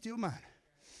motto, you steal mine.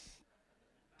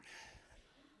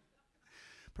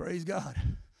 Praise God.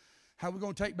 How are we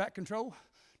going to take back control?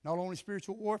 Not only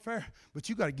spiritual warfare, but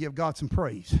you got to give God some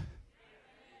praise.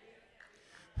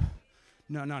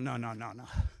 No.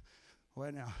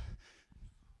 Well, now,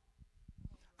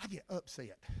 I get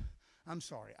upset. I'm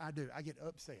sorry, I do. I get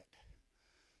upset.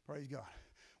 Praise God.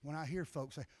 When I hear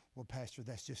folks say, well, Pastor,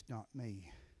 that's just not me.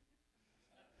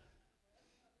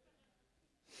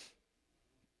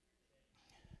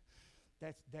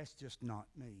 That's just not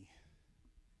me.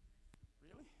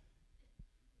 Really?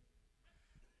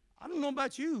 I don't know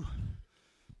about you,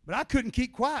 but I couldn't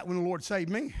keep quiet when the Lord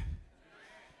saved me.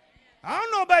 I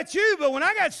don't know about you, but when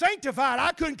I got sanctified,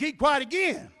 I couldn't keep quiet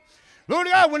again. Lord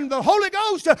God, when the Holy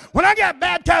Ghost, when I got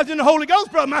baptized in the Holy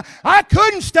Ghost, brother, I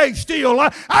couldn't stay still.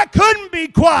 I couldn't be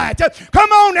quiet.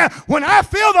 Come on now. When I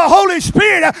feel the Holy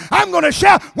Spirit, I'm going to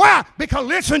shout. Why? Because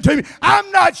listen to me. I'm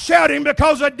not shouting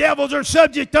because the devils are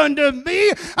subject unto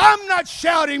me. I'm not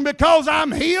shouting because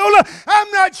I'm healed.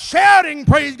 I'm not shouting,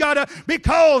 praise God,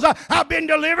 because I've been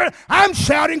delivered. I'm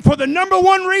shouting for the number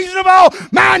one reason of all.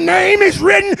 My name is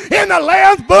written in the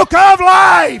Lamb's Book of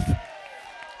Life.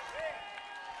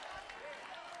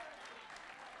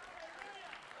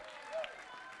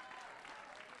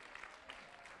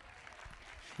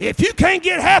 If you can't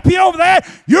get happy over that,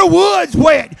 your wood's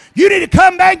wet. You need to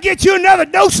come back and get you another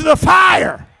dose of the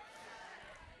fire.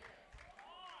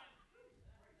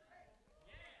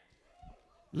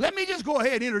 Let me just go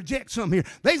ahead and interject something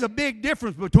here. There's a big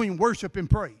difference between worship and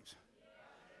praise.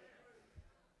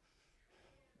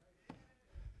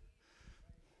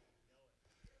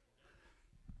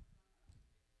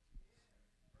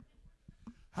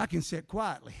 I can sit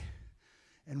quietly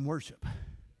and worship.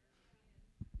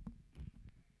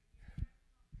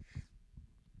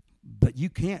 But you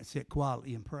can't sit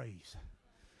quietly and praise.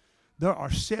 There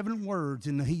are 7 words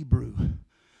in the Hebrew,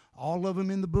 all of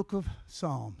them in the book of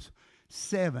Psalms.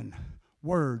 7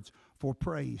 words for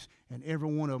praise, and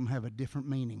every one of them have a different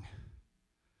meaning.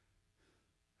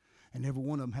 And every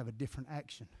one of them have a different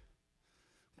action.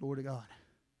 Glory to God.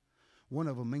 One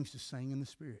of them means to sing in the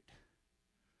Spirit.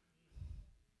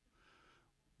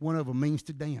 One of them means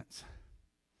to dance.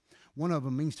 One of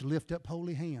them means to lift up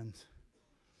holy hands.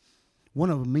 One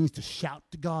of them means to shout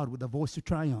to God with a voice of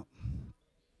triumph.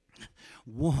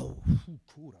 Whoa.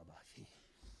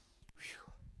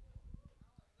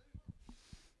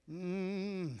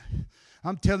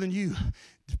 I'm telling you,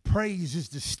 praise is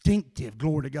distinctive,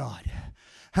 glory to God.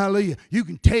 Hallelujah. You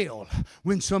can tell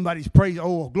when somebody's praising.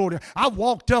 Oh, glory to God. I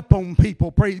walked up on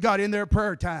people, praise God, in their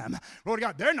prayer time. Glory to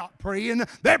God. They're not praying.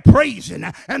 They're praising.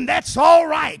 And that's all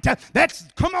right.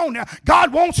 Come on now.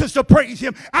 God wants us to praise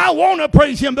Him. I want to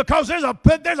praise Him because there's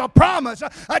a promise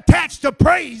attached to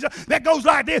praise that goes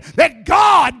like this, that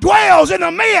God dwells in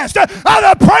the midst of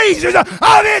the praises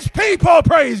of His people.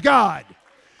 Praise God.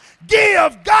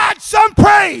 Give God some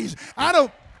praise.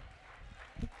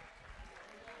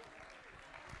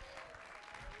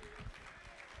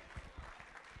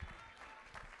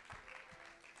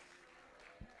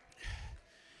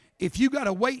 If you got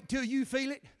to wait till you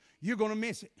feel it, you're going to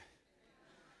miss it.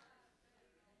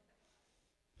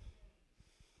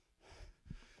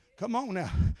 Come on now.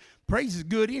 Praise is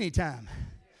good anytime.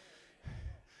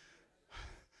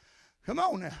 Come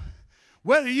on now.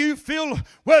 Whether you feel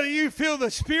the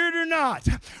Spirit or not,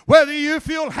 whether you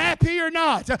feel happy or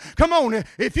not. Come on,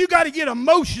 if you got to get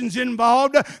emotions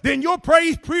involved, then your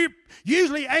praise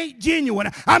usually ain't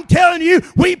genuine. I'm telling you,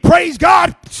 we praise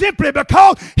God simply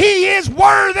because He is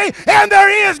worthy and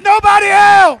there is nobody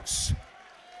else.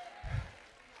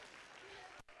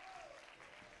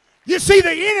 You see,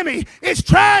 the enemy is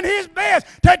trying his best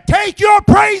to take your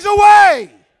praise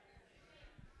away.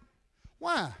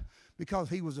 Why? Because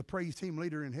he was a praise team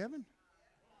leader in heaven.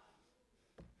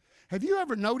 Have you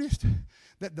ever noticed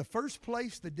that the first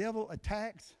place the devil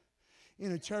attacks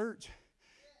in a church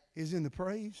is in the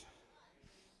praise?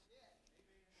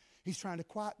 He's trying to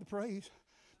quiet the praise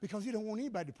because he don't want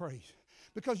anybody to praise.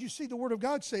 Because you see, the Word of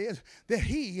God says that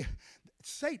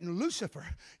Satan, Lucifer,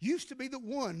 used to be the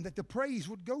one that the praise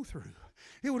would go through.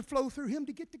 It would flow through him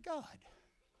to get to God.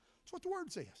 That's what the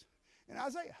Word says in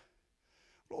Isaiah.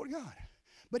 Lord God.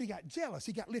 But he got jealous.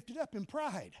 He got lifted up in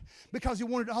pride because he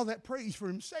wanted all that praise for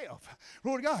himself.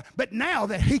 Lord God. But now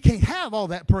that he can't have all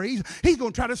that praise, he's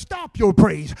going to try to stop your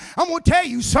praise. I'm going to tell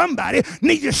you, somebody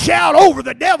needs to shout over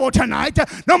the devil tonight.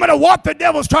 No matter what the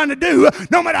devil's trying to do,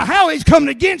 no matter how he's coming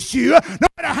against you, no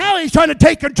matter how he's trying to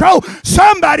take control,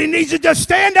 somebody needs to just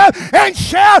stand up and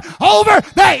shout over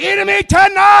the enemy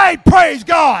tonight. Praise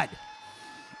God.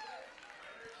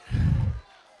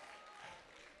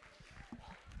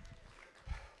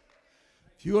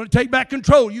 If you want to take back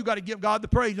control, you got to give God the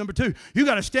praise. Number two, you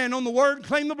got to stand on the Word and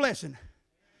claim the blessing.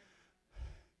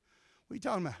 What are you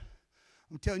talking about?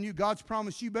 I'm telling you, God's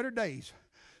promised you better days.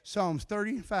 Psalms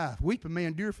 35. Weeping may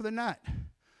endure for the night,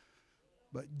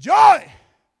 but joy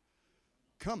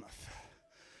cometh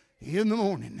in the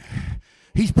morning.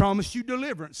 He's promised you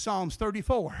deliverance, Psalms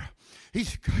 34.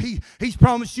 He's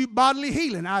promised you bodily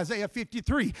healing, Isaiah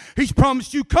 53. He's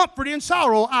promised you comfort in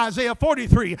sorrow, Isaiah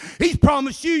 43. He's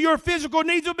promised you your physical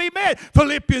needs will be met,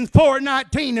 Philippians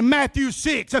 4:19 and Matthew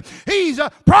 6. He's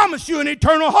promised you an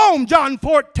eternal home, John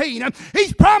 14.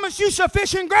 He's promised you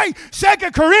sufficient grace,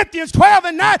 2 Corinthians 12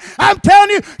 and 9. I'm telling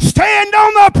you, stand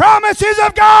on the promises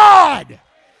of God.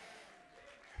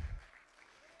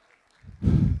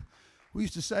 We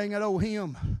used to sing that old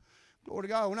hymn, glory to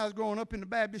God, when I was growing up in the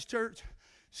Baptist church.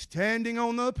 Standing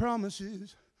on the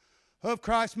promises of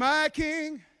Christ my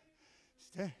King.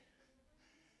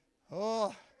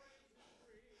 Oh,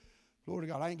 glory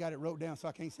to God, I ain't got it wrote down, so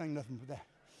I can't sing nothing for that.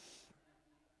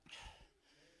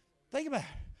 Think about it.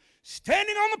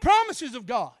 Standing on the promises of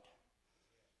God.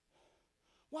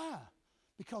 Why?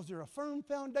 Because they're a firm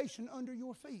foundation under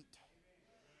your feet.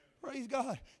 Praise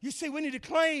God. You see, we need to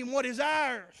claim what is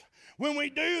ours. When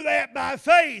we do that by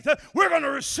faith, we're going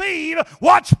to receive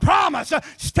what's promised.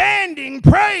 Standing,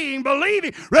 praying,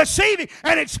 believing, receiving,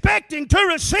 and expecting to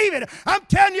receive it. I'm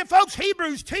telling you, folks,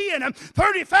 Hebrews 10,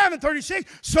 35 and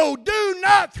 36. So do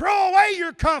not throw away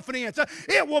your confidence.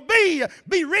 It will be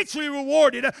richly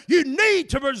rewarded. You need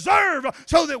to preserve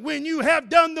so that when you have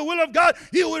done the will of God,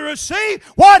 you will receive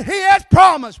what He has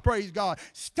promised. Praise God.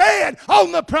 Stand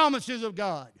on the promises of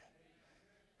God.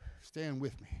 Stand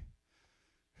with me.